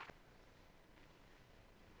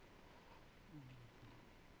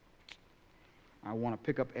I want to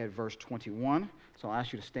pick up at verse 21. So I'll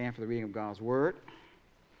ask you to stand for the reading of God's word.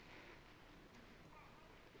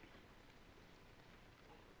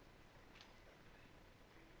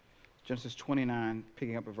 Genesis 29,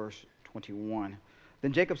 picking up at verse 21.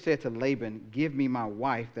 Then Jacob said to Laban, "Give me my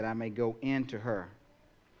wife, that I may go in to her,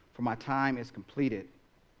 for my time is completed."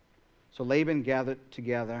 So Laban gathered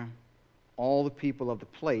together all the people of the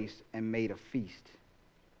place and made a feast.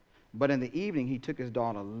 But in the evening he took his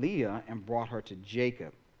daughter Leah and brought her to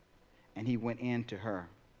Jacob, and he went in to her.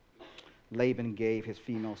 Laban gave his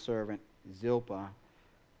female servant Zilpah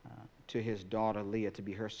to his daughter Leah to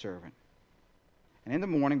be her servant. And in the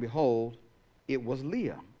morning, behold, it was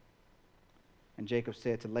Leah. And Jacob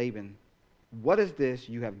said to Laban, "What is this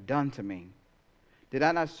you have done to me? Did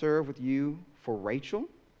I not serve with you for Rachel?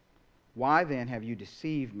 Why then have you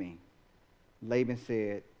deceived me?" Laban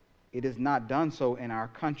said, "It is not done so in our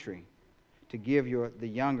country, to give the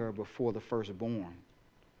younger before the firstborn.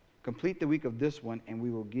 Complete the week of this one, and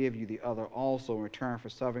we will give you the other also in return for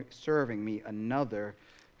serving me another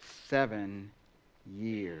 7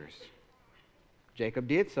 years." Jacob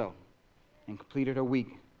did so and completed her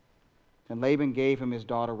week. And Laban gave him his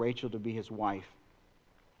daughter Rachel to be his wife.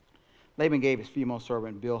 Laban gave his female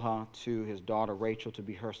servant Bilhah to his daughter Rachel to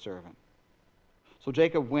be her servant. So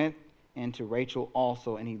Jacob went into Rachel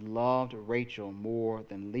also, and he loved Rachel more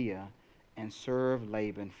than Leah, and served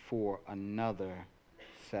Laban for another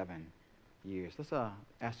 7 years. Let's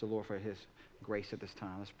ask the Lord for his grace at this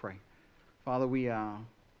time. Let's pray. Father, we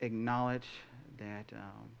acknowledge that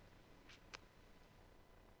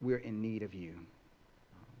we're in need of you.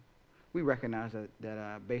 We recognize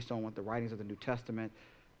that based on what the writings of the New Testament,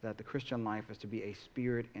 that the Christian life is to be a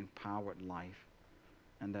spirit-empowered life,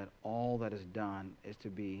 and that all that is done is to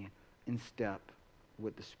be in step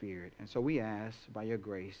with the Spirit. And so we ask, by your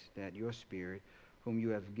grace, that your Spirit, whom you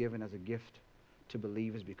have given as a gift to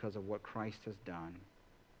believers because of what Christ has done,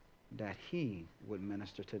 that he would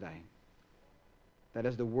minister today. That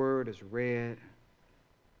as the word is read,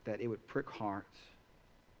 that it would prick hearts,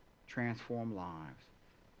 transform lives.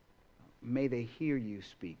 May they hear you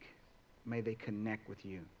speak. May they connect with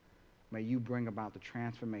you. May you bring about the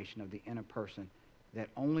transformation of the inner person that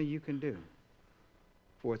only you can do.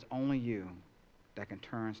 For it's only you that can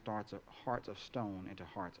turn hearts of stone into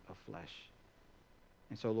hearts of flesh.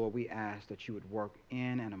 And so, Lord, we ask that you would work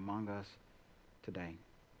in and among us today.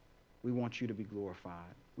 We want you to be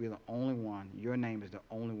glorified. We are the only one, your name is the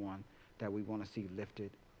only one that we want to see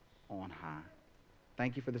lifted on high.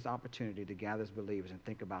 Thank you for this opportunity to gather as believers and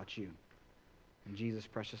think about you. In Jesus'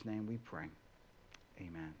 precious name we pray.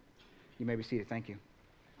 Amen. You may be seated. Thank you.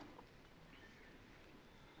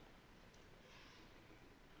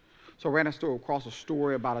 So I ran across a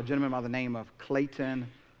story about a gentleman by the name of Clayton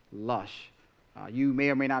Lush. You may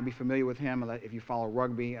or may not be familiar with him if you follow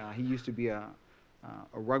rugby. He used to be a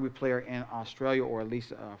rugby player in Australia, or at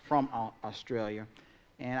least from Australia.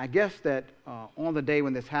 And I guess that on the day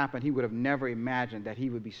when this happened, he would have never imagined that he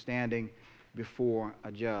would be standing before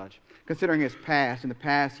a judge. Considering his past, in the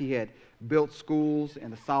past he had built schools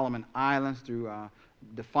in the Solomon Islands through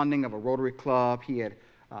the funding of a Rotary Club. He had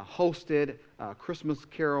hosted a Christmas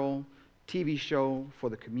Carol TV show for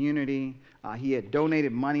the community. He had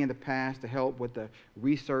donated money in the past to help with the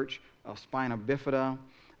research of spina bifida.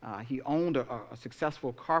 He owned a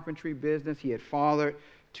successful carpentry business. He had fathered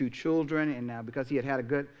 2 children, and because he had a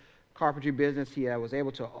good carpentry business, he was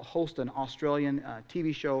able to host an Australian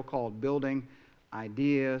TV show called Building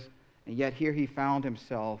Ideas, and yet here he found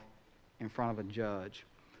himself in front of a judge.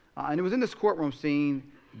 And it was in this courtroom scene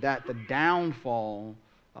that the downfall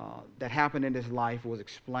that happened in his life was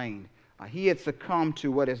explained. He had succumbed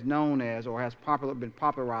to what is known as, or has been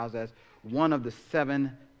popularized as, one of the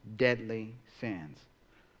 7 deadly sins,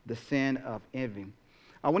 the sin of envy.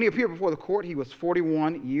 When he appeared before the court, he was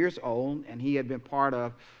 41 years old, and he had been part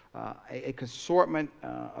of a consortment,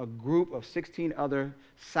 a group of 16 other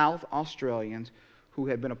South Australians who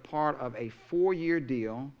had been a part of a 4-year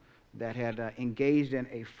deal that had engaged in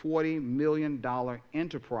a $40 million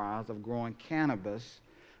enterprise of growing cannabis,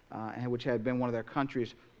 and which had been one of their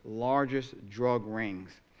country's largest drug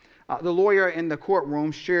rings. The lawyer in the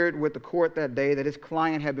courtroom shared with the court that day that his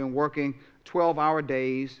client had been working 12-hour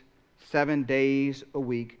days, 7 days a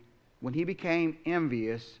week, when he became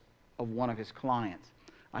envious of one of his clients.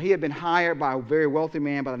 He had been hired by a very wealthy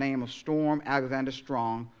man by the name of Storm Alexander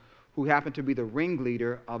Strong, who happened to be the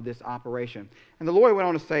ringleader of this operation. And the lawyer went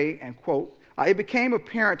on to say, and quote, "It became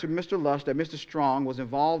apparent to Mr. Lush that Mr. Strong was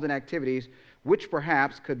involved in activities which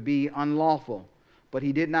perhaps could be unlawful, but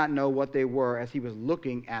he did not know what they were as he was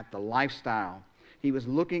looking at the lifestyle. He was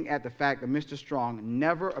looking at the fact that Mr. Strong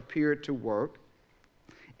never appeared to work.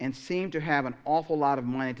 and seemed to have an awful lot of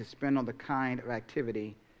money to spend on the kind of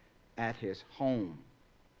activity at his home.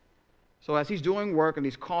 So as he's doing work and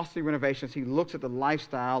these costly renovations, he looks at the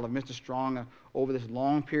lifestyle of Mr. Strong over this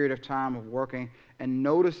long period of time of working and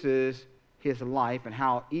notices his life and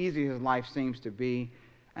how easy his life seems to be.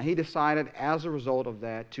 And he decided as a result of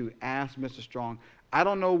that to ask Mr. Strong, I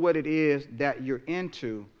don't know what it is that you're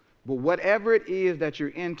into, but whatever it is that you're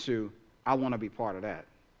into, I want to be part of that.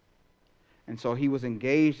 And so he was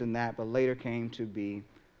engaged in that, but later came to be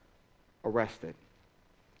arrested.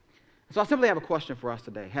 So I simply have a question for us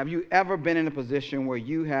today. Have you ever been in a position where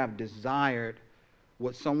you have desired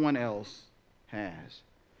what someone else has?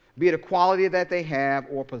 Be it a quality that they have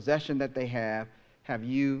or possession that they have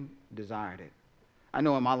you desired it? I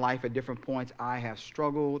know in my life at different points I have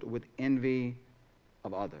struggled with envy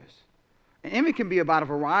of others. And envy can be about a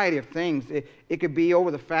variety of things. It could be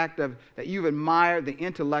over the fact that you've admired the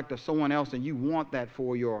intellect of someone else and you want that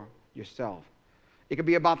for yourself. It could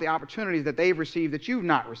be about the opportunities that they've received that you've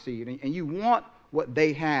not received, and you want what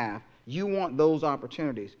they have. You want those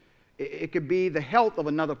opportunities. It could be the health of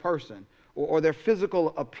another person or their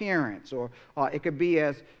physical appearance, or it could be,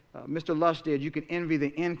 as Mr. Lush did, you could envy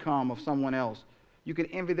the income of someone else. You could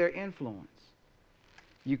envy their influence.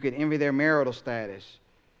 You could envy their marital status.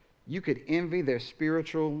 You could envy their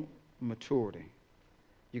spiritual maturity.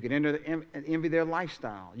 You could envy their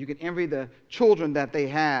lifestyle. You could envy the children that they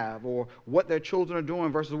have or what their children are doing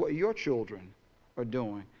versus what your children are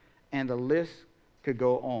doing. And the list could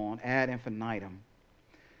go on ad infinitum.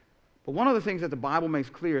 But one of the things that the Bible makes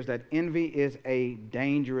clear is that envy is a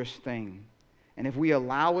dangerous thing. And if we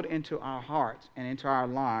allow it into our hearts and into our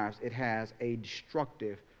lives, it has a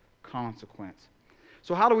destructive consequence.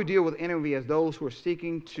 So how do we deal with envy as those who are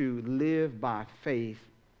seeking to live by faith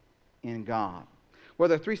in God? Well,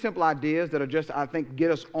 there are three simple ideas that are just, I think, get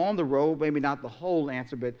us on the road, maybe not the whole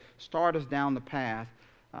answer, but start us down the path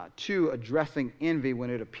to addressing envy when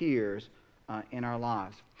it appears in our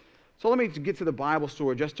lives. So let me get to the Bible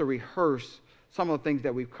story just to rehearse some of the things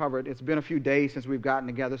that we've covered. It's been a few days since we've gotten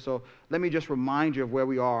together, so let me just remind you of where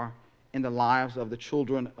we are in the lives of the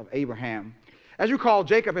children of Abraham. As you recall,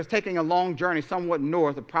 Jacob is taking a long journey somewhat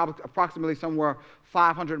north, approximately somewhere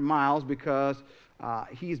 500 miles, because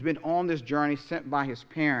he's been on this journey sent by his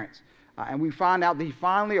parents. And we find out that he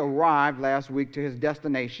finally arrived last week to his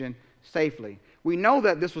destination safely. We know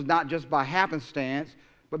that this was not just by happenstance,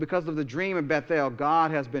 but because of the dream in Bethel, God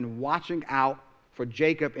has been watching out for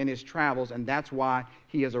Jacob in his travels, and that's why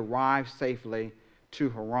he has arrived safely to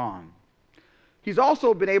Haran. He's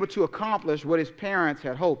also been able to accomplish what his parents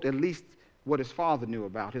had hoped, at least what his father knew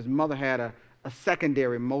about. His mother had a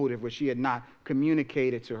secondary motive which she had not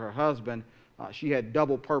communicated to her husband. She had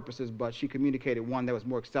double purposes, but she communicated one that was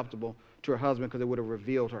more acceptable to her husband because it would have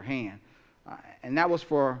revealed her hand. And that was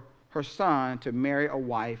for her son to marry a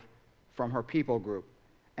wife from her people group.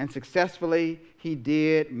 And successfully, he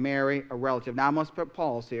did marry a relative. Now, I must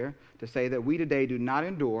pause here to say that we today do not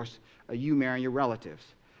endorse you marrying your relatives.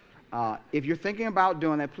 If you're thinking about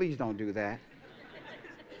doing that, please don't do that.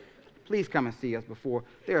 Please come and see us before.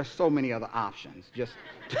 There are so many other options.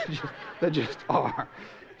 There just are.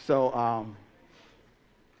 So,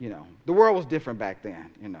 the world was different back then,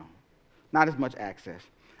 Not as much access.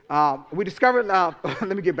 We discovered, let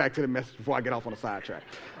me get back to the message before I get off on a sidetrack.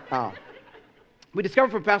 We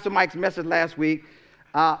discovered from Pastor Mike's message last week,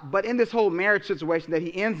 but in this whole marriage situation, that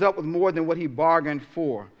he ends up with more than what he bargained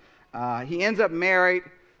for. He ends up married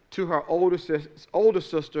to her older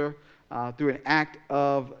sister through an act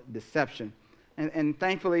of deception. And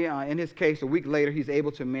thankfully, in his case, a week later, he's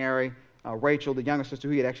able to marry Rachel, the younger sister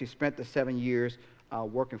who he had actually spent the 7 years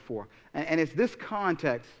working for. And it's this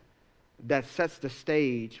context that sets the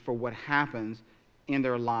stage for what happens in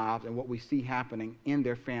their lives and what we see happening in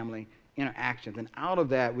their family interactions. And out of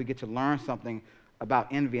that, we get to learn something about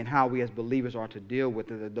envy and how we as believers are to deal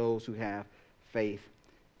with it as those who have faith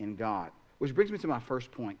in God. Which brings me to my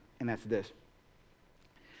first point, and that's this.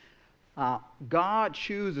 God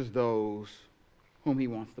chooses those whom he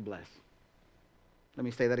wants to bless. Let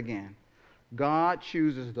me say that again. God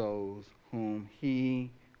chooses those whom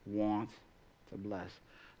he wants to bless.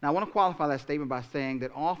 Now, I want to qualify that statement by saying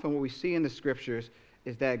that often what we see in the scriptures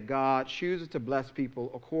is that God chooses to bless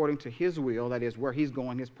people according to his will, that is, where he's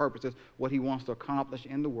going, his purposes, what he wants to accomplish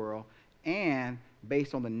in the world, and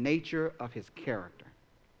based on the nature of his character.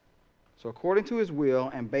 So according to his will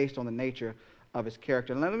and based on the nature of his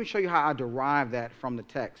character. And let me show you how I derive that from the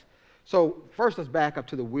text. So first, let's back up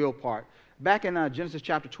to the will part. Back in Genesis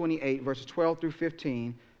chapter 28, verses 12 through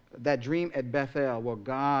 15, that dream at Bethel where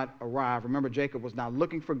God arrived. Remember, Jacob was not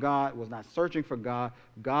looking for God, was not searching for God.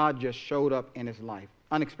 God just showed up in his life.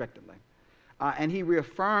 unexpectedly. And he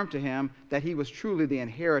reaffirmed to him that he was truly the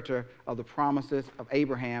inheritor of the promises of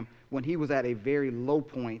Abraham when he was at a very low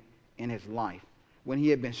point in his life, when he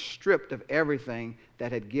had been stripped of everything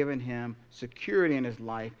that had given him security in his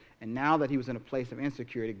life. And now that he was in a place of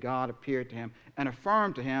insecurity, God appeared to him and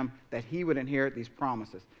affirmed to him that he would inherit these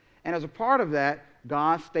promises. And as a part of that,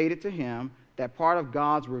 God stated to him that part of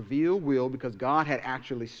God's revealed will, because God had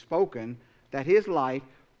actually spoken, that his life,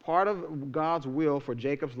 part of God's will for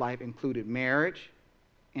Jacob's life included marriage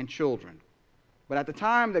and children. But at the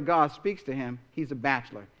time that God speaks to him, he's a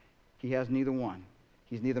bachelor. He has neither one.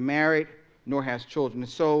 He's neither married nor has children.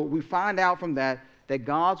 And so we find out from that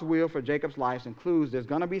God's will for Jacob's life includes there's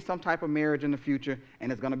going to be some type of marriage in the future and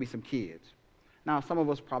there's going to be some kids. Now, some of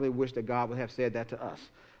us probably wish that God would have said that to us.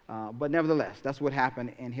 But nevertheless, that's what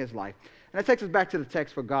happened in his life. And that takes us back to the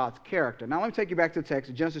text for God's character. Now, let me take you back to the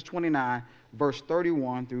text, Genesis 29, verse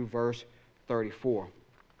 31 through verse 34.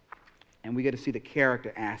 And we get to see the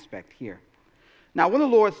character aspect here. Now, when the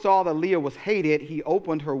Lord saw that Leah was hated, he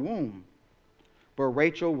opened her womb. But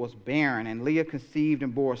Rachel was barren, and Leah conceived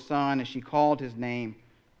and bore a son, and she called his name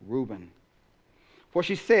Reuben. For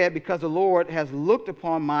she said, because the Lord has looked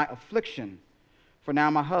upon my affliction, for now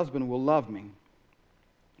my husband will love me.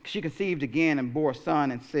 She conceived again and bore a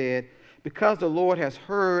son and said, because the Lord has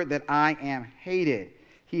heard that I am hated,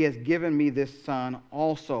 he has given me this son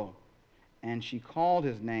also. And she called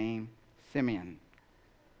his name Simeon.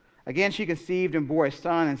 Again she conceived and bore a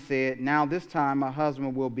son and said, now this time my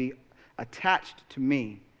husband will be attached to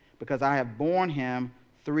me, because I have borne him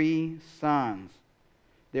 3 sons.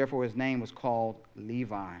 Therefore his name was called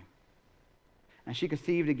Levi. And she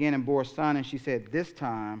conceived again and bore a son, and she said, this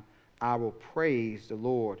time I will praise the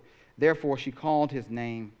Lord. Therefore she called his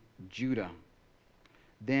name Judah.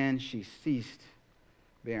 Then she ceased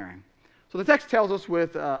bearing. So the text tells us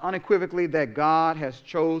with unequivocally that God has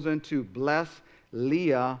chosen to bless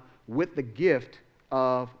Leah with the gift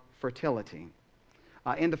of fertility.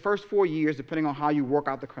 In the first 4 years, depending on how you work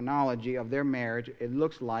out the chronology of their marriage, it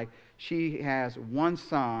looks like she has one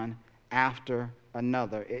son after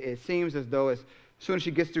another. It seems as though as soon as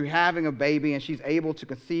she gets through having a baby and she's able to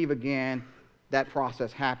conceive again, that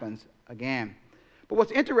process happens again. But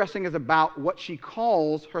what's interesting is about what she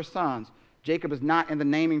calls her sons. Jacob is not in the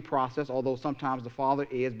naming process, although sometimes the father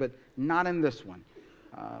is, but not in this one,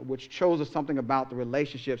 which shows us something about the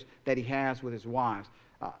relationships that he has with his wives.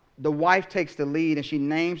 The wife takes the lead and she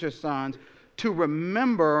names her sons to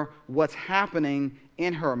remember what's happening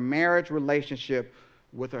in her marriage relationship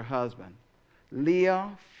with her husband. Leah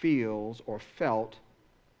feels or felt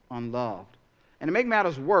unloved. And to make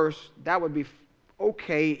matters worse, that would be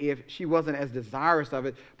okay if she wasn't as desirous of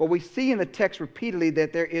it. But we see in the text repeatedly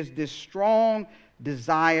that there is this strong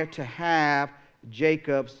desire to have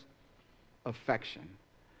Jacob's affection.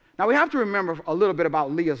 Now we have to remember a little bit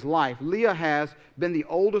about Leah's life. Leah has been the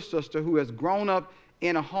older sister who has grown up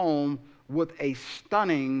in a home with a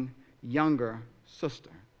stunning younger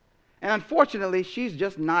sister. And unfortunately, she's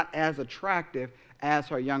just not as attractive as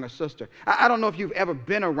her younger sister. I don't know if you've ever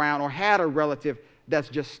been around or had a relative that's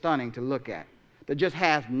just stunning to look at, that just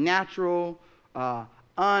has natural,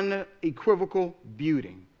 unequivocal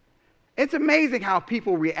beauty. It's amazing how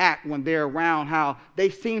people react when they're around, how they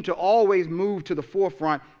seem to always move to the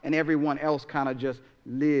forefront and everyone else kind of just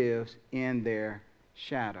lives in their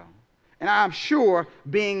shadow. And I'm sure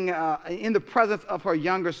being in the presence of her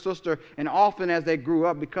younger sister, and often as they grew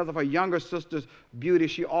up, because of her younger sister's beauty,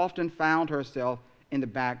 she often found herself in the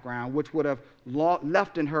background, which would have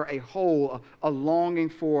left in her a hole, a longing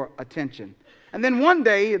for attention. And then one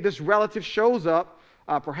day, this relative shows up,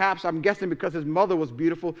 perhaps, I'm guessing because his mother was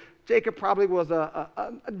beautiful. Jacob probably was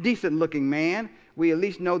a decent-looking man. We at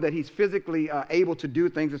least know that he's physically able to do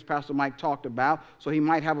things, as Pastor Mike talked about, so he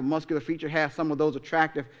might have a muscular feature, have some of those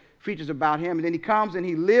attractive features about him. And then he comes and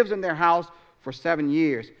he lives in their house for 7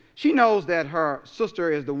 years. She knows that her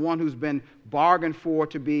sister is the one who's been bargained for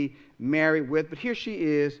to be married with, but here she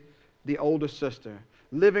is, the older sister,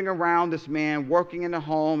 living around this man, working in the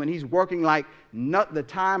home, and he's working like the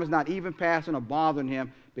time is not even passing or bothering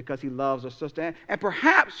him because he loves her sister. And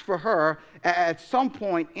perhaps for her, at some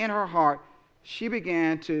point in her heart, she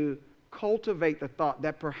began to cultivate the thought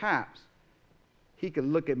that perhaps he could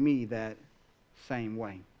look at me that same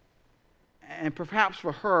way. And perhaps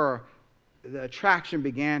for her, the attraction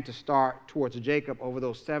began to start towards Jacob over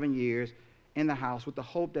those 7 years in the house with the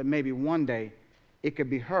hope that maybe one day it could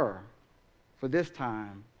be her for this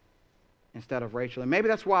time instead of Rachel. And maybe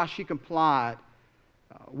that's why she complied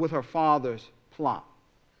with her father's plot.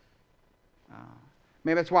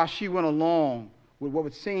 Maybe that's why she went along with what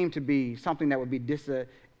would seem to be something that would be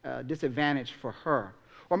disadvantaged for her.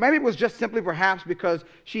 Or maybe it was just simply perhaps because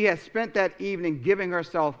she had spent that evening giving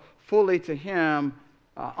herself fully to him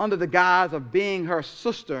under the guise of being her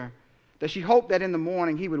sister, that she hoped that in the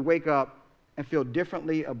morning he would wake up and feel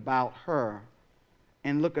differently about her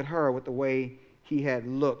and look at her with the way he had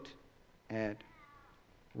looked at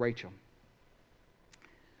Rachel.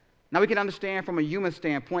 Now, we can understand from a human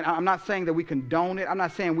standpoint. I'm not saying that we condone it. I'm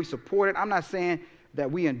not saying we support it. I'm not saying that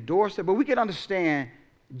we endorse it. But we can understand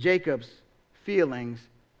Jacob's feelings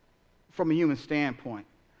from a human standpoint.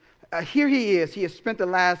 Here he is. He has spent the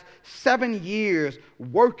last 7 years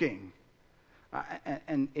working.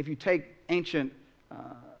 And if you take ancient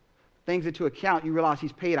things into account, you realize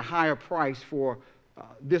he's paid a higher price for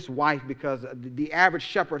this wife, because the average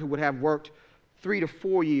shepherd who would have worked 3 to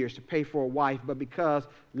 4 years to pay for a wife, but because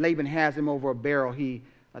Laban has him over a barrel, he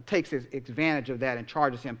takes advantage of that and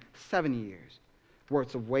charges him 7 years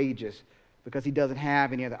worth of wages, because he doesn't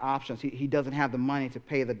have any other options. He doesn't have the money to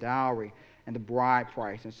pay the dowry and the bride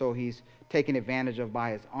price, and so he's taken advantage of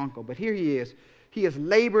by his uncle. But here he is. He has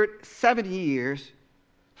labored 7 years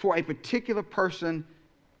for a particular person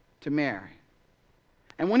to marry.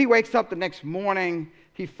 And when he wakes up the next morning,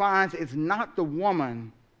 he finds it's not the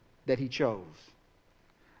woman that he chose.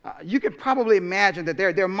 You can probably imagine that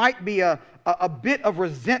there might be a bit of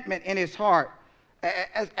resentment in his heart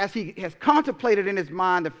as he has contemplated in his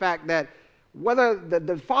mind the fact that whether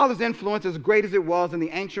the father's influence, as great as it was in the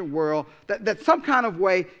ancient world, that some kind of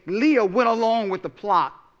way Leah went along with the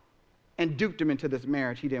plot and duped him into this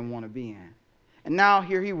marriage he didn't want to be in. And now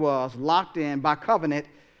here he was, locked in by covenant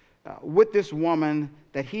with this woman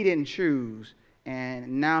that he didn't choose,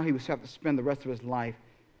 and now he would have to spend the rest of his life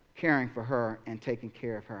caring for her and taking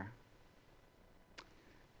care of her.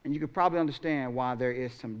 And you could probably understand why there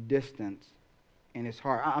is some distance in his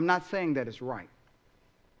heart. I'm not saying that it's right.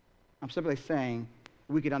 I'm simply saying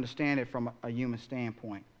we could understand it from a human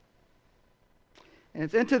standpoint. And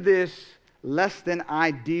it's into this less than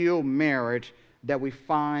ideal marriage that we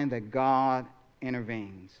find that God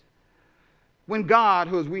intervenes. When God,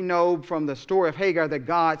 who as we know from the story of Hagar, that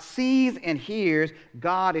God sees and hears,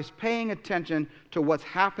 God is paying attention to what's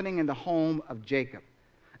happening in the home of Jacob.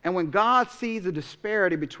 And when God sees the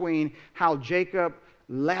disparity between how Jacob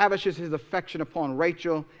lavishes his affection upon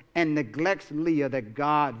Rachel and neglects Leah, that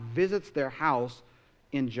God visits their house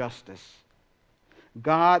in justice.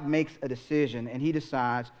 God makes a decision, and he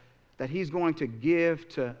decides that he's going to give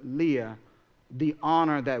to Leah the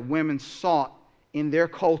honor that women sought in their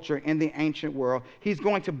culture in the ancient world. He's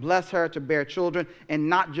going to bless her to bear children, and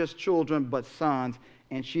not just children, but sons,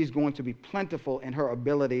 and she's going to be plentiful in her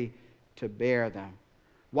ability to bear them.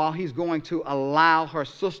 While he's going to allow her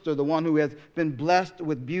sister, the one who has been blessed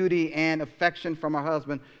with beauty and affection from her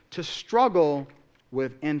husband, to struggle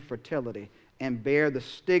with infertility and bear the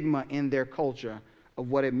stigma in their culture of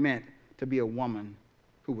what it meant to be a woman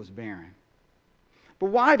who was barren. But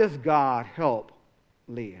why does God help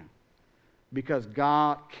Leah? Because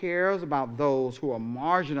God cares about those who are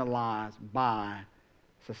marginalized by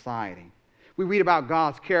society. We read about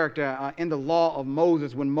God's character in the law of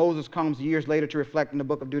Moses when Moses comes years later to reflect in the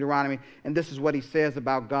book of Deuteronomy, and this is what he says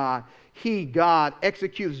about God. He, God,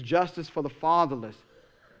 executes justice for the fatherless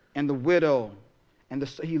and the widow, and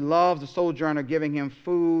he loves the sojourner, giving him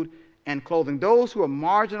food and clothing. Those who are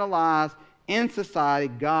marginalized in society,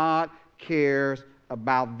 God cares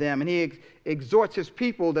about them. And he exhorts his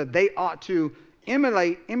people that they ought to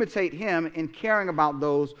imitate him in caring about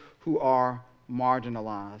those who are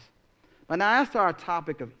marginalized. But now, as to our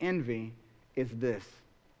topic of envy, is this.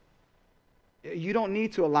 You don't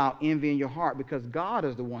need to allow envy in your heart, because God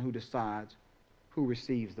is the one who decides who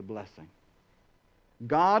receives the blessing.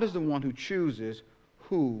 God is the one who chooses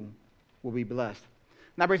who will be blessed.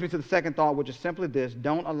 And that brings me to the second thought, which is simply this: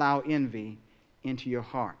 don't allow envy into your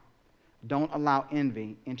heart. Don't allow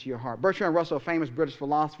envy into your heart. Bertrand Russell, a famous British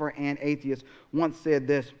philosopher and atheist, once said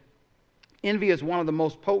this: envy is one of the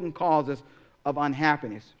most potent causes of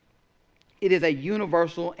unhappiness. It is a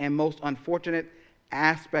universal and most unfortunate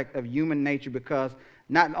aspect of human nature, because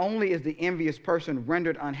not only is the envious person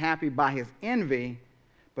rendered unhappy by his envy,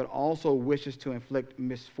 but also wishes to inflict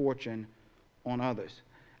misfortune on others.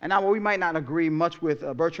 And now, while we might not agree much with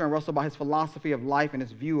Bertrand Russell about his philosophy of life and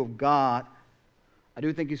his view of God, I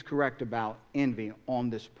do think he's correct about envy on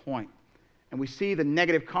this point. And we see the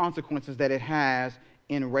negative consequences that it has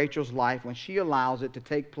in Rachel's life when she allows it to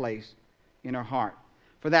take place in her heart.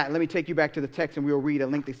 For that, let me take you back to the text, and we'll read a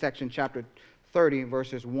lengthy section, chapter 30,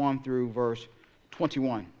 verses 1 through verse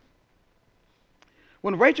 21.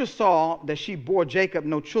 When Rachel saw that she bore Jacob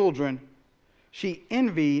no children, she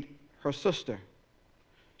envied her sister.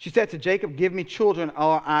 She said to Jacob, "Give me children,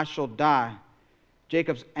 or I shall die."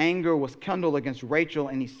 Jacob's anger was kindled against Rachel,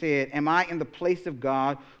 and he said, "Am I in the place of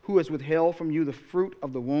God, who has withheld from you the fruit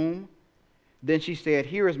of the womb?" Then she said,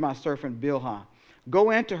 "Here is my servant Bilhah.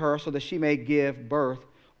 Go in to her so that she may give birth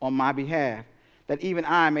on my behalf, that even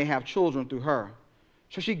I may have children through her."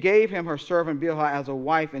 So she gave him her servant Bilhah as a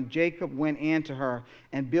wife, and Jacob went in to her,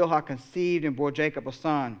 and Bilhah conceived and bore Jacob a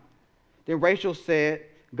son. Then Rachel said,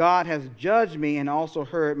 "God has judged me and also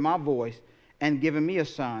heard my voice and given me a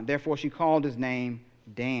son." Therefore she called his name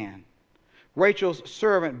Dan. Rachel's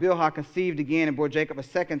servant Bilhah conceived again and bore Jacob a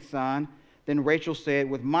second son. Then Rachel said,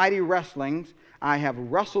 "With mighty wrestlings I have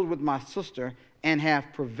wrestled with my sister and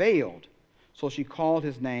have prevailed." So she called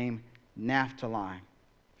his name Naphtali.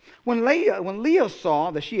 When Leah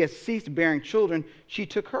saw that she had ceased bearing children, she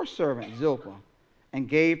took her servant Zilpah and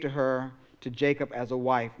gave to her to Jacob as a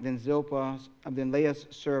wife. Then Leah's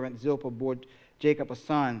servant Zilpah bore Jacob a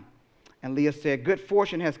son. And Leah said, "Good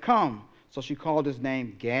fortune has come." So she called his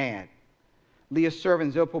name Gad. Leah's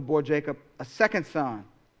servant Zilpah bore Jacob a second son.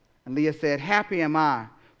 And Leah said, "Happy am I,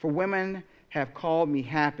 for women have called me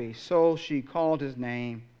happy." So she called his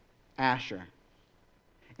name Asher.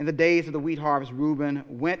 In the days of the wheat harvest, Reuben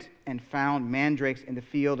went and found mandrakes in the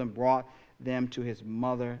field and brought them to his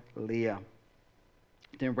mother Leah.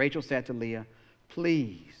 Then Rachel said to Leah,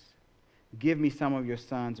 "Please give me some of your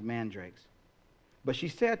son's mandrakes." But she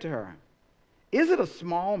said to her, "Is it a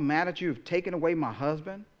small matter that you have taken away my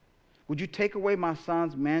husband? Would you take away my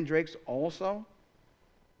son's mandrakes also?"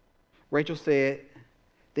 Rachel said,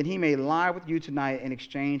 "Then he may lie with you tonight in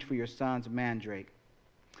exchange for your son's mandrake."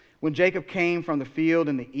 When Jacob came from the field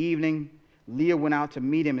in the evening, Leah went out to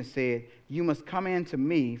meet him and said, "You must come in to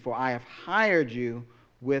me, for I have hired you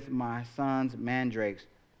with my son's mandrakes."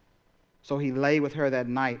 So he lay with her that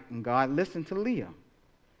night, and God listened to Leah.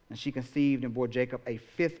 And she conceived and bore Jacob a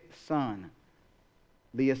fifth son.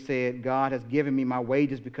 Leah said, "God has given me my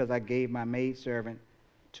wages because I gave my maidservant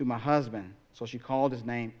to my husband." So she called his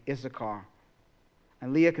name Issachar.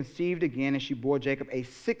 And Leah conceived again, and she bore Jacob a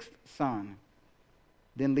sixth son.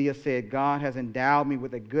 Then Leah said, "God has endowed me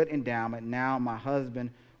with a good endowment. Now my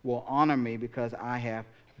husband will honor me because I have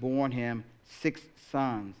borne him six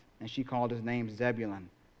sons." And she called his name Zebulun.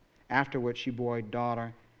 Afterward she bore a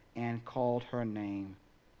daughter and called her name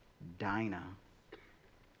Dinah.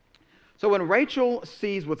 So when Rachel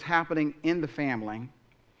sees what's happening in the family,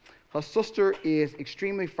 her sister is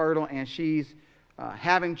extremely fertile, and she's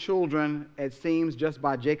having children, it seems, just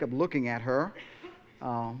by Jacob looking at her.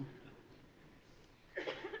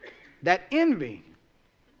 That envy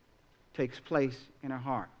takes place in her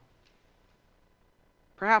heart.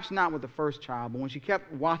 Perhaps not with the first child, but when she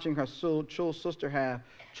kept watching her sister have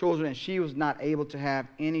children and she was not able to have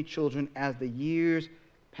any children, as the years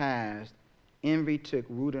passed, envy took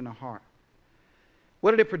root in her heart.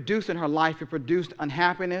 What did it produce in her life? It produced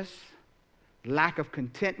unhappiness, lack of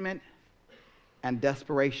contentment, and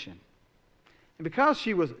desperation. And because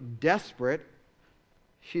she was desperate,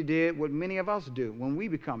 she did what many of us do when we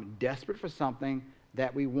become desperate for something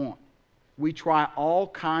that we want. We try all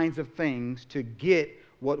kinds of things to get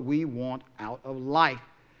what we want out of life.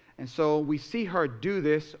 And so we see her do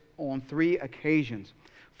this on 3 occasions.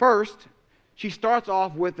 First, she starts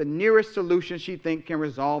off with the nearest solution she thinks can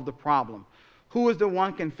resolve the problem. Who is the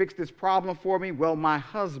one can fix this problem for me? Well, my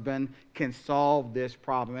husband can solve this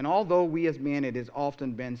problem. And although we as men, it has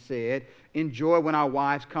often been said, enjoy when our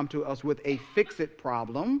wives come to us with a fix-it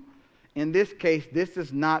problem, in this case, this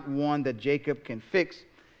is not one that Jacob can fix.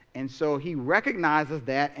 And so he recognizes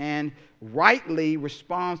that and rightly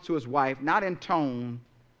responds to his wife, not in tone,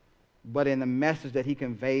 but in the message that he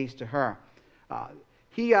conveys to her.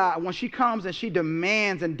 When she comes and she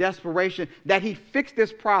demands in desperation that he fix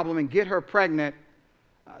this problem and get her pregnant,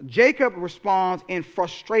 Jacob responds in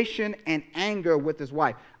frustration and anger with his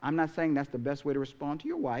wife. I'm not saying that's the best way to respond to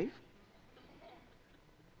your wife,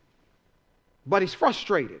 but he's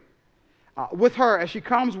frustrated with her as she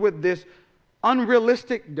comes with this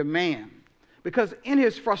unrealistic demand. Because in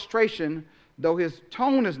his frustration, though his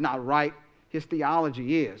tone is not right, his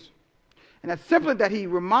theology is. And that's simply that he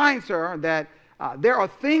reminds her that there are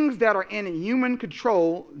things that are in human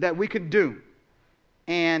control that we could do,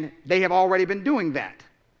 and they have already been doing that.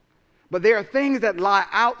 But there are things that lie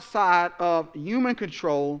outside of human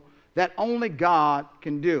control that only God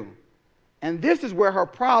can do. And this is where her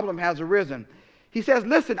problem has arisen. He says,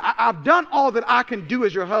 "Listen, I've done all that I can do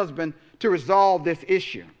as your husband to resolve this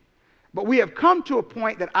issue. But we have come to a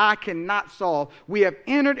point that I cannot solve. We have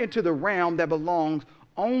entered into the realm that belongs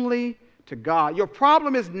only to God. Your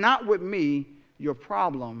problem is not with me. Your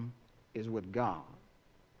problem is with God."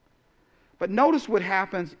 But notice what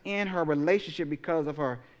happens in her relationship because of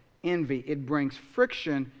her envy. It brings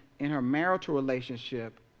friction in her marital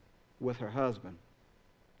relationship with her husband.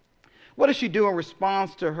 What does she do in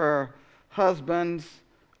response to her husband's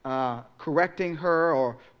correcting her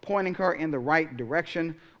or pointing her in the right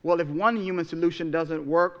direction? Well, if one human solution doesn't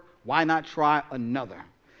work, why not try another?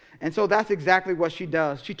 And so that's exactly what she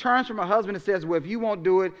does. She turns from her husband and says, well, if you won't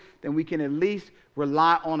do it, then we can at least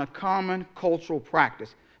rely on a common cultural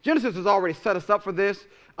practice. Genesis has already set us up for this.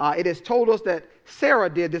 It has told us that Sarah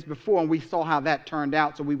did this before, and we saw how that turned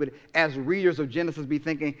out. So we would, as readers of Genesis, be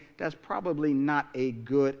thinking, that's probably not a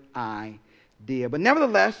good idea. But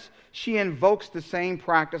nevertheless, she invokes the same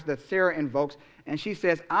practice that Sarah invokes, and she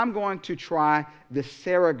says, I'm going to try the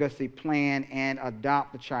surrogacy plan and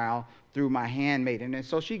adopt the child through my handmaiden. And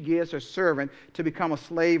so she gives her servant to become a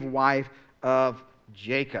slave wife of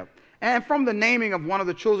Jacob. And from the naming of one of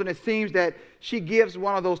the children, it seems that she gives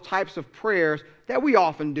one of those types of prayers that we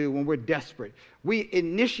often do when we're desperate. We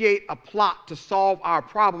initiate a plot to solve our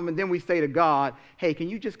problem, and then we say to God, hey, can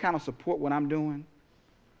you just kind of support what I'm doing?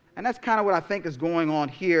 And that's kind of what I think is going on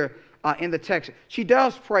here in the text. She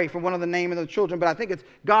does pray for one of the naming of the children, but I think it's,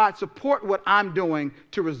 God, support what I'm doing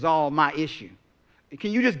to resolve my issue.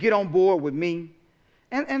 Can you just get on board with me?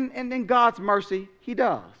 And in God's mercy, he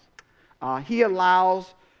does. He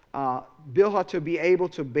allows Bilhah to be able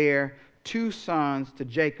to bear 2 sons to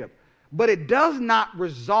Jacob. But it does not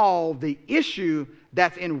resolve the issue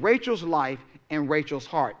that's in Rachel's life and Rachel's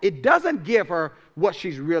heart. It doesn't give her what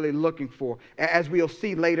she's really looking for, as we'll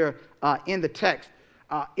see later in the text.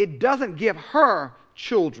 It doesn't give her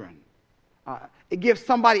children. It gives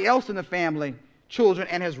somebody else in the family children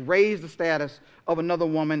and has raised the status of another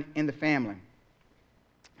woman in the family.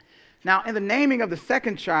 Now, in the naming of the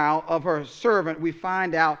second child of her servant, we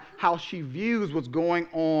find out how she views what's going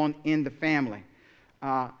on in the family.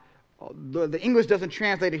 The English doesn't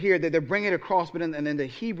translate it here. They're bringing it across, but in the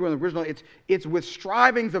Hebrew and the original, it's with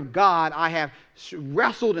strivings of God, I have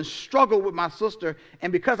wrestled and struggled with my sister,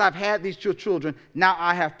 and because I've had these 2 children, now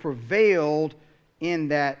I have prevailed in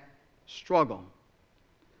that struggle.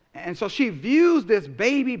 And so she views this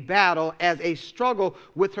baby battle as a struggle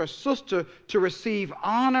with her sister to receive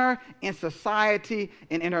honor in society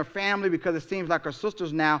and in her family, because it seems like her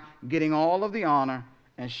sister's now getting all of the honor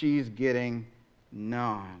and she's getting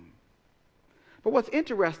none. But what's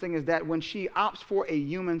interesting is that when she opts for a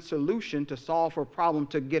human solution to solve her problem,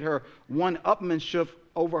 to get her one-upmanship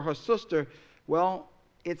over her sister, well,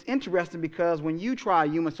 it's interesting because when you try a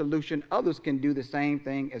human solution, others can do the same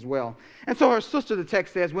thing as well. And so her sister, the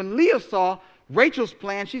text says, when Leah saw Rachel's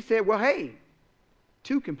plan, she said, well, hey,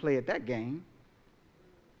 2 can play at that game.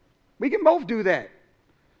 We can both do that.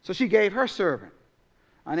 So she gave her servant.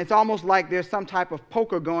 And it's almost like there's some type of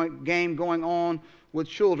poker game going on with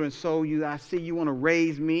children. So I see you want to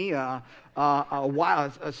raise me a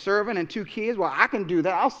servant and 2 kids. Well, I can do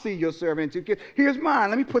that. I'll see your servant and 2 kids. Here's mine.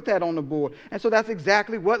 Let me put that on the board. And so that's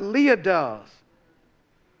exactly what Leah does.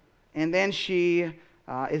 And then she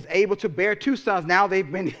is able to bear 2 sons. Now they've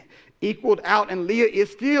been equaled out, and Leah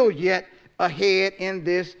is still yet ahead in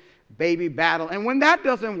this baby battle. And when that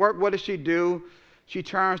doesn't work, what does she do? She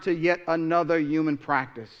turns to yet another human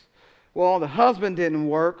practice. Well, the husband didn't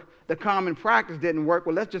work. The common practice didn't work.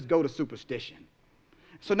 Well, let's just go to superstition.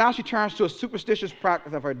 So now she turns to a superstitious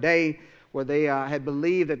practice of her day, where they had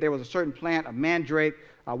believed that there was a certain plant, a mandrake,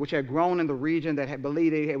 which had grown in the region, that had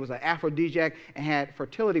believed it was an aphrodisiac and had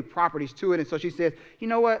fertility properties to it. And so she says, you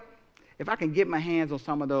know what? If I can get my hands on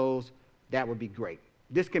some of those, that would be great.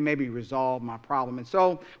 This can maybe resolve my problem. And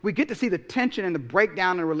so we get to see the tension and the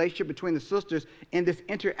breakdown in the relationship between the sisters in this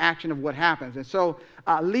interaction of what happens. And so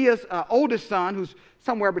Leah's oldest son, who's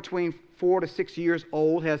somewhere between 4 to 6 years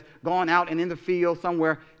old, has gone out and in the field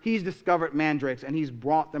somewhere, he's discovered mandrakes, and he's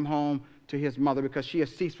brought them home to his mother because she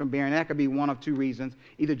has ceased from bearing. That could be one of 2 reasons.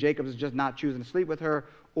 Either Jacob is just not choosing to sleep with her,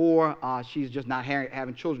 or she's just not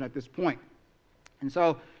having children at this point. And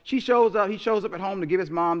so he shows up at home to give his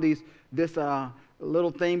mom this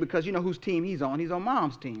little thing, because you know whose team he's on. He's on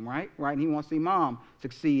Mom's team, right? And he wants to see Mom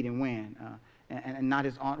succeed and win, and not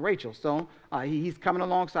his Aunt Rachel. So he's coming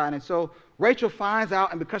alongside. And so Rachel finds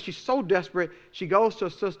out, and because she's so desperate, she goes to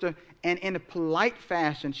her sister, and in a polite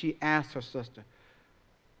fashion, she asks her sister,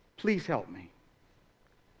 please help me.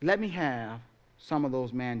 Let me have some of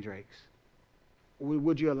those mandrakes.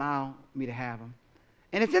 Would you allow me to have them?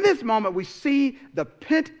 And it's in this moment we see the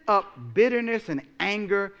pent-up bitterness and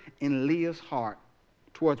anger in Leah's heart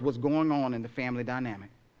towards what's going on in the family dynamic.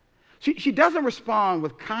 She doesn't respond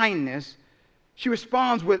with kindness. She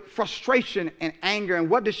responds with frustration and anger. And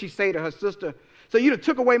what does she say to her sister? So you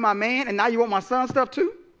took away my man, and now you want my son's stuff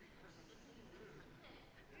too?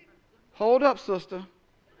 Hold up, sister.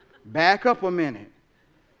 Back up a minute.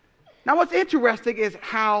 Now, what's interesting is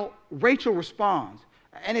how Rachel responds.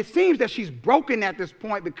 And it seems that she's broken at this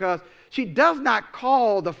point because she does not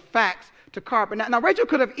call the facts to carpet. Now, Rachel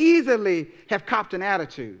could have easily have copped an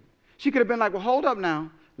attitude. She could have been like, well, hold up now.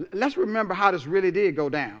 Let's remember how this really did go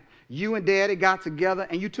down. You and Daddy got together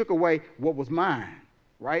and you took away what was mine,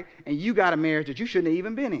 right? And you got a marriage that you shouldn't have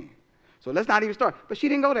even been in. So let's not even start. But she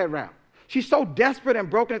didn't go that route. She's so desperate and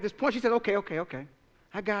broken at this point. She said, okay.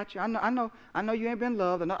 I got you. I know you ain't been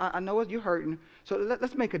loved. I know you're hurting. So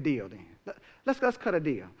let's make a deal then. Let's cut a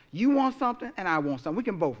deal. You want something and I want something. We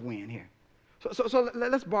can both win here. So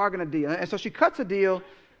let's bargain a deal. And so she cuts a deal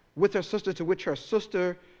with her sister, to which her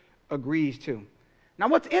sister agrees to. Now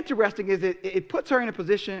what's interesting is it puts her in a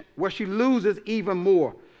position where she loses even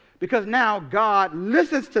more, because now God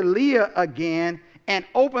listens to Leah again and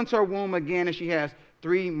opens her womb again, and she has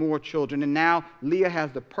 3 more children. And now Leah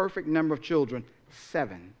has the perfect number of children,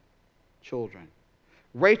 7 children.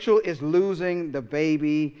 Rachel is losing the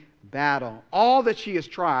baby battle. All that she has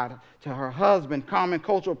tried, to her husband, common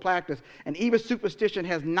cultural practice, and even superstition,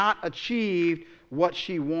 has not achieved what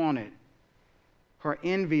she wanted. Her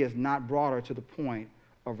envy has not brought her to the point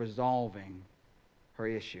of resolving her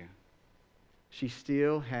issue. She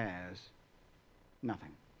still has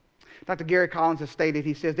nothing. Dr. Gary Collins has stated,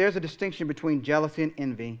 he says, there's a distinction between jealousy and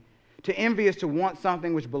envy. To envy is to want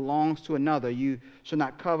something which belongs to another. You shall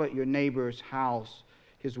not covet your neighbor's house,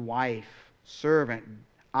 his wife, servant,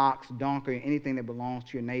 ox, donkey, anything that belongs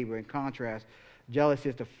to your neighbor. In contrast, jealousy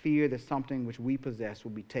is the fear that something which we possess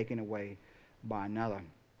will be taken away by another.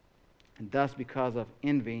 And thus, because of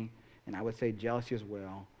envy, and I would say jealousy as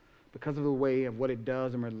well, because of the way of what it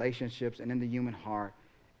does in relationships and in the human heart,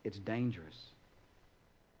 it's dangerous,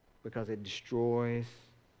 because it destroys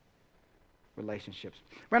relationships.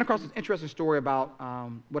 Ran across this interesting story about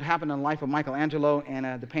what happened in the life of Michelangelo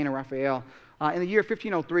and the painter Raphael. In the year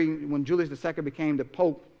 1503, when Julius II became the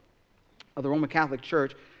Pope of the Roman Catholic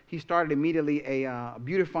Church, he started immediately a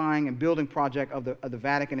beautifying and building project of the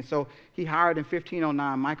Vatican. And so he hired in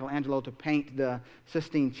 1509 Michelangelo to paint the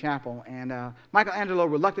Sistine Chapel. And Michelangelo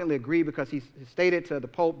reluctantly agreed, because he stated to the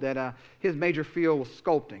Pope that his major field was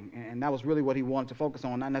sculpting. And that was really what he wanted to focus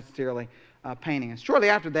on, not necessarily painting. And shortly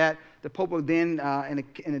after that, the Pope would then,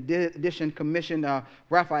 in addition, commissioned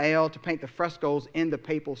Raphael to paint the frescoes in the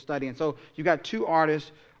papal study. And so you got 2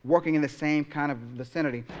 artists working in the same kind of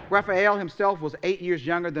vicinity. Raphael himself was 8 years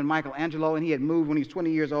younger than Michelangelo, and he had moved when he was 20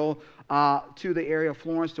 years old to the area of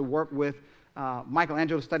Florence to work with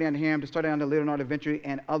Michelangelo, to study under him, to study under Leonardo da Vinci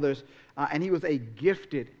and others. And he was a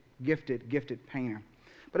gifted painter.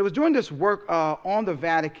 But it was during this work on the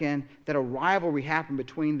Vatican that a rivalry happened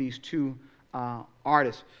between these 2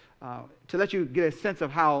 artists. To let you get a sense of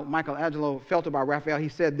how Michelangelo felt about Raphael, he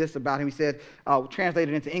said this about him. He said,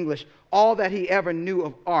 translated into English, all that he ever knew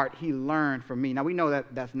of art, he learned from me. Now, we know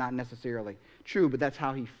that that's not necessarily true, but that's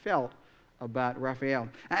how he felt about Raphael.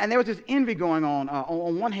 And there was this envy going on.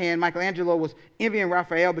 On one hand, Michelangelo was envying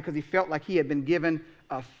Raphael because he felt like he had been given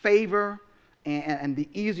a favor and the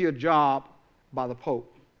easier job by the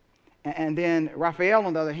Pope. And then Raphael,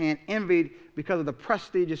 on the other hand, envied because of the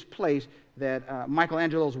prestigious place that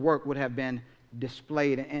Michelangelo's work would have been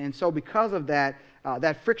displayed. And so because of that,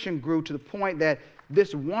 that friction grew to the point that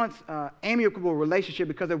this once amicable relationship,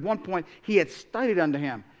 because at one point he had studied under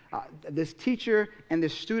him, this teacher and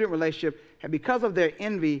this student relationship, because of their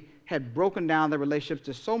envy, had broken down their relationships,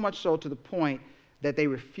 to so much so to the point that they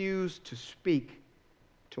refused to speak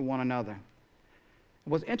to one another. It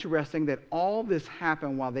was interesting that all this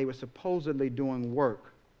happened while they were supposedly doing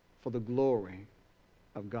work for the glory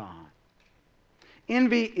of God.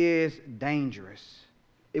 Envy is dangerous.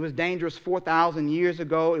 It was dangerous 4,000 years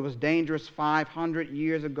ago. It was dangerous 500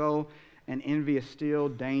 years ago. And envy is still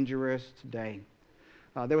dangerous today.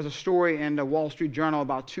 There was a story in the Wall Street Journal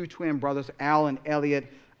about 2 twin brothers, Al and Elliot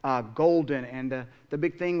Golden. And the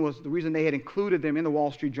big thing was, the reason they had included them in the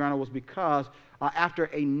Wall Street Journal was because after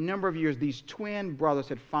a number of years, these twin brothers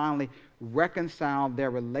had finally reconciled their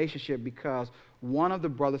relationship, because one of the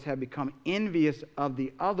brothers had become envious of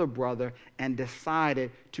the other brother and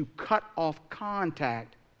decided to cut off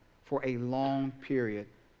contact for a long period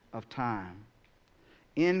of time.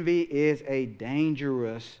 Envy is a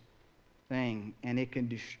dangerous thing, and it can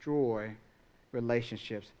destroy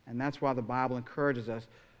relationships. And that's why the Bible encourages us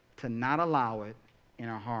to not allow it in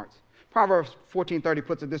our hearts. Proverbs 14:30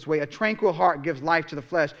 puts it this way: a tranquil heart gives life to the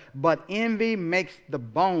flesh, but envy makes the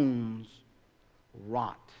bones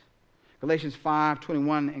rot. Galatians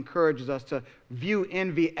 5:21 encourages us to view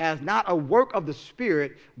envy as not a work of the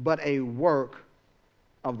Spirit, but a work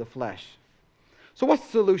of the flesh. So what's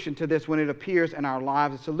the solution to this when it appears in our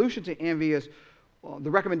lives? The solution to envy is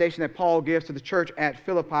the recommendation that Paul gives to the church at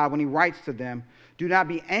Philippi when he writes to them, do not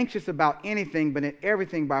be anxious about anything, but in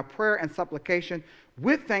everything by prayer and supplication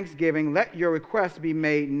with thanksgiving, let your requests be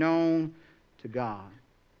made known to God.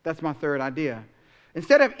 That's my third idea.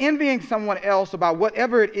 Instead of envying someone else about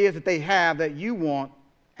whatever it is that they have that you want,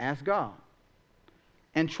 ask God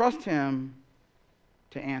and trust him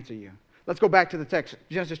to answer you. Let's go back to the text,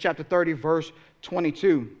 Genesis chapter 30, verse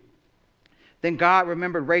 22. Then God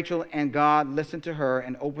remembered Rachel, and God listened to her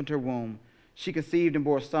and opened her womb. She conceived and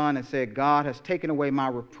bore a son and said, God has taken away my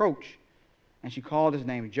reproach. And she called his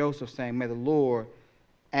name Joseph, saying, may the Lord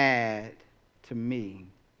add to me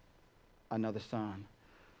another son.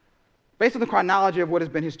 Based on the chronology of what has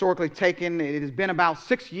been historically taken, it has been about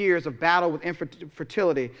 6 years of battle with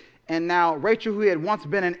infertility. And now Rachel, who had once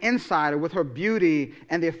been an insider with her beauty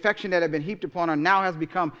and the affection that had been heaped upon her, now has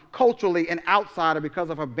become culturally an outsider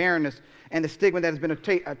because of her barrenness and the stigma that has been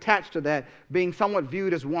attached to that, being somewhat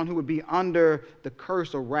viewed as one who would be under the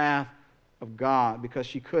curse or wrath of God because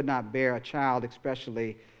she could not bear a child,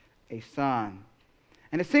 especially a son.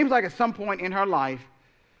 And it seems like at some point in her life,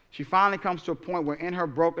 she finally comes to a point where in her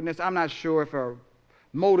brokenness, I'm not sure if her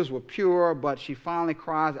motives were pure, but she finally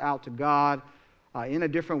cries out to God in a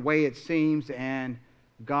different way, it seems, and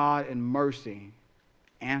God in mercy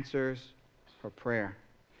answers her prayer.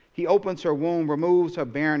 He opens her womb, removes her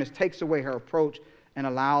barrenness, takes away her reproach, and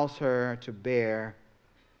allows her to bear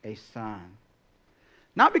a son.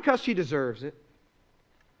 Not because she deserves it,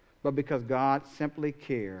 but because God simply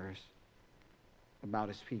cares about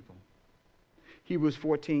his people. Hebrews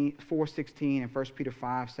 4:16 and 1 Peter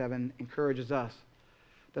 5:7 encourages us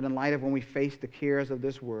that in light of when we face the cares of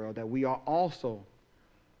this world, that we are also,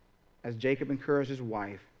 as Jacob encouraged his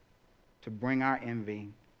wife, to bring our envy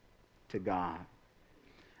to God.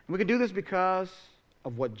 And we can do this because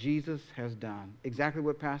of what Jesus has done, exactly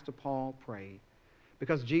what Pastor Paul prayed.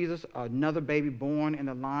 Because Jesus, another baby born in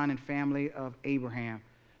the line and family of Abraham,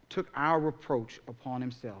 took our reproach upon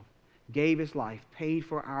himself, gave his life, paid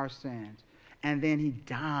for our sins, and then he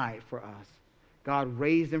died for us. God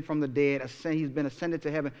raised him from the dead. He's been ascended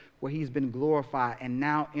to heaven where he's been glorified and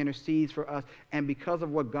now intercedes for us. And because of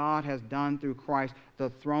what God has done through Christ, the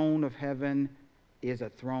throne of heaven is a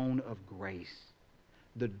throne of grace.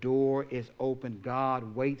 The door is open.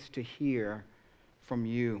 God waits to hear from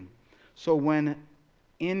you. So when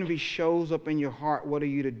envy shows up in your heart, what are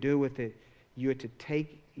you to do with it? You're to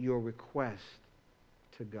take your request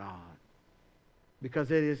to God. Because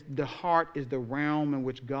the heart is the realm in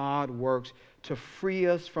which God works to free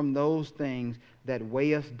us from those things that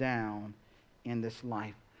weigh us down in this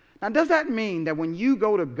life. Now, does that mean that when you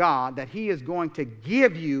go to God, that he is going to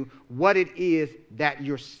give you what it is that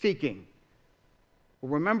you're seeking?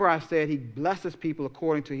 Well, remember I said he blesses people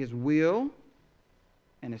according to his will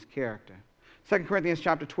and his character. 2 Corinthians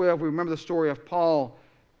chapter 12, we remember the story of Paul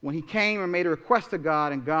when he came and made a request to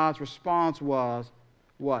God, and God's response was,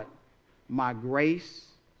 what? My grace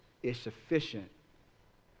is sufficient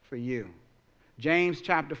for you. James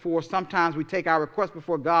chapter 4, sometimes we take our request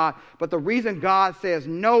before God, but the reason God says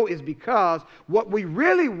no is because what we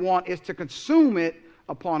really want is to consume it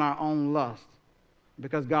upon our own lust.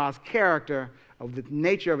 Because God's character, of the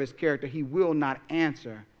nature of his character, he will not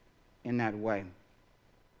answer in that way.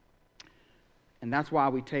 And that's why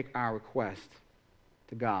we take our request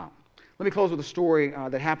to God. Let me close with a story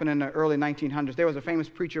that happened in the early 1900s. There was a famous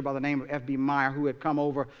preacher by the name of F.B. Meyer who had come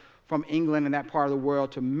over from England and that part of the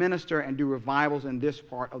world to minister and do revivals in this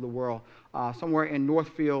part of the world, somewhere in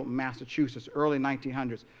Northfield, Massachusetts, early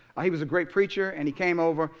 1900s. He was a great preacher, and he came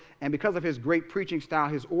over, and because of his great preaching style,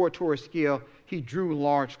 his oratory skill, he drew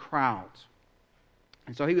large crowds.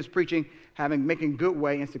 And so he was preaching, making good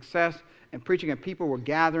way and success, and preaching, and people were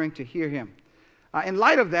gathering to hear him. In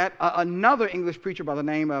light of that, another English preacher by the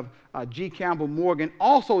name of G. Campbell Morgan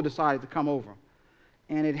also decided to come over.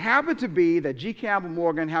 And it happened to be that G. Campbell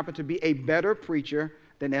Morgan happened to be a better preacher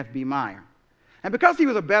than F.B. Meyer. And because he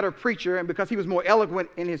was a better preacher and because he was more eloquent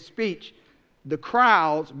in his speech, the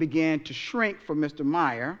crowds began to shrink for Mr.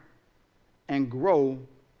 Meyer and grow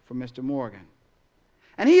for Mr. Morgan.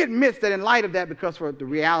 And he admits that in light of that, because for the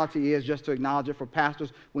reality is, just to acknowledge it for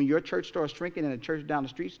pastors, when your church starts shrinking and the church down the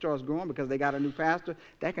street starts growing because they got a new pastor,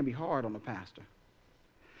 that can be hard on the pastor.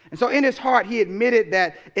 And so in his heart, he admitted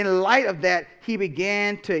that in light of that, he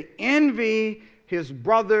began to envy his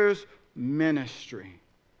brother's ministry.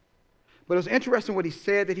 But it was interesting what he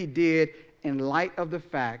said that he did in light of the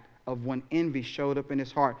fact of when envy showed up in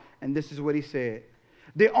his heart. And this is what he said.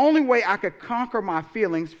 The only way I could conquer my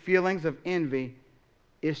feelings of envy,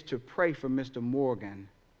 is to pray for Mr. Morgan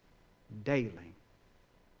daily.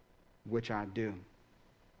 which I do.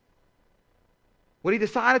 What he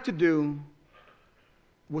decided to do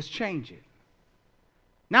was change it.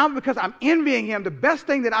 Now, because I'm envying him, the best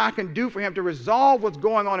thing that I can do for him to resolve what's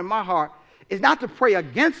going on in my heart is not to pray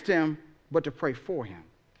against him, but to pray for him.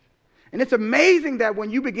 And it's amazing that when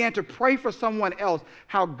you begin to pray for someone else,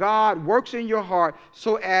 how God works in your heart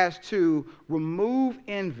so as to remove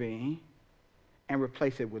envy and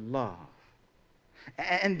replace it with love.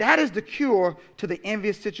 And that is the cure to the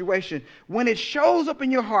envious situation. When it shows up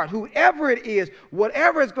in your heart, whoever it is,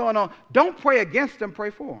 whatever is going on, don't pray against them, pray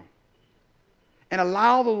for them. And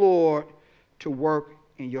allow the Lord to work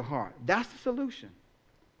in your heart. That's the solution.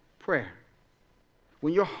 Prayer.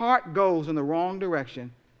 When your heart goes in the wrong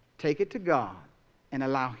direction, take it to God and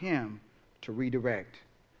allow him to redirect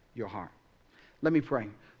your heart. Let me pray.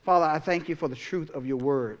 Father, I thank you for the truth of your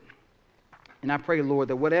word. And I pray, Lord,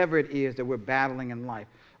 that whatever it is that we're battling in life,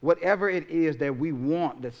 whatever it is that we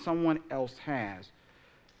want that someone else has,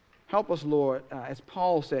 help us, Lord. As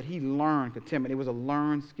Paul said, he learned contentment. It was a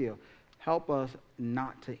learned skill. Help us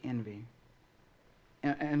not to envy.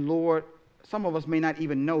 And Lord, some of us may not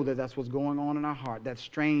even know that that's what's going on in our heart, that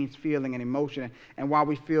strange feeling and emotion. And while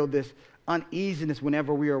we feel this uneasiness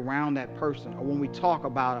whenever we're around that person or when we talk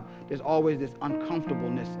about them, there's always this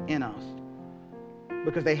uncomfortableness in us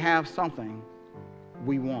because they have something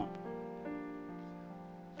we want.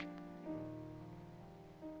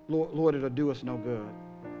 Lord, it'll do us no good.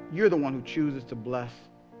 You're the one who chooses to bless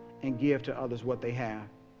and give to others what they have.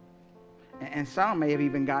 And some may have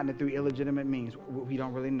even gotten it through illegitimate means. We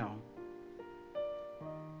don't really know.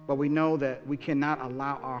 But we know that we cannot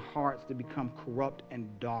allow our hearts to become corrupt and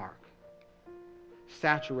dark,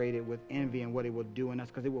 saturated with envy and what it will do in us,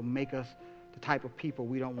 because it will make us the type of people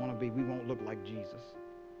we don't want to be. We won't look like Jesus.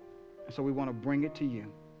 And so we want to bring it to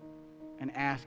you and ask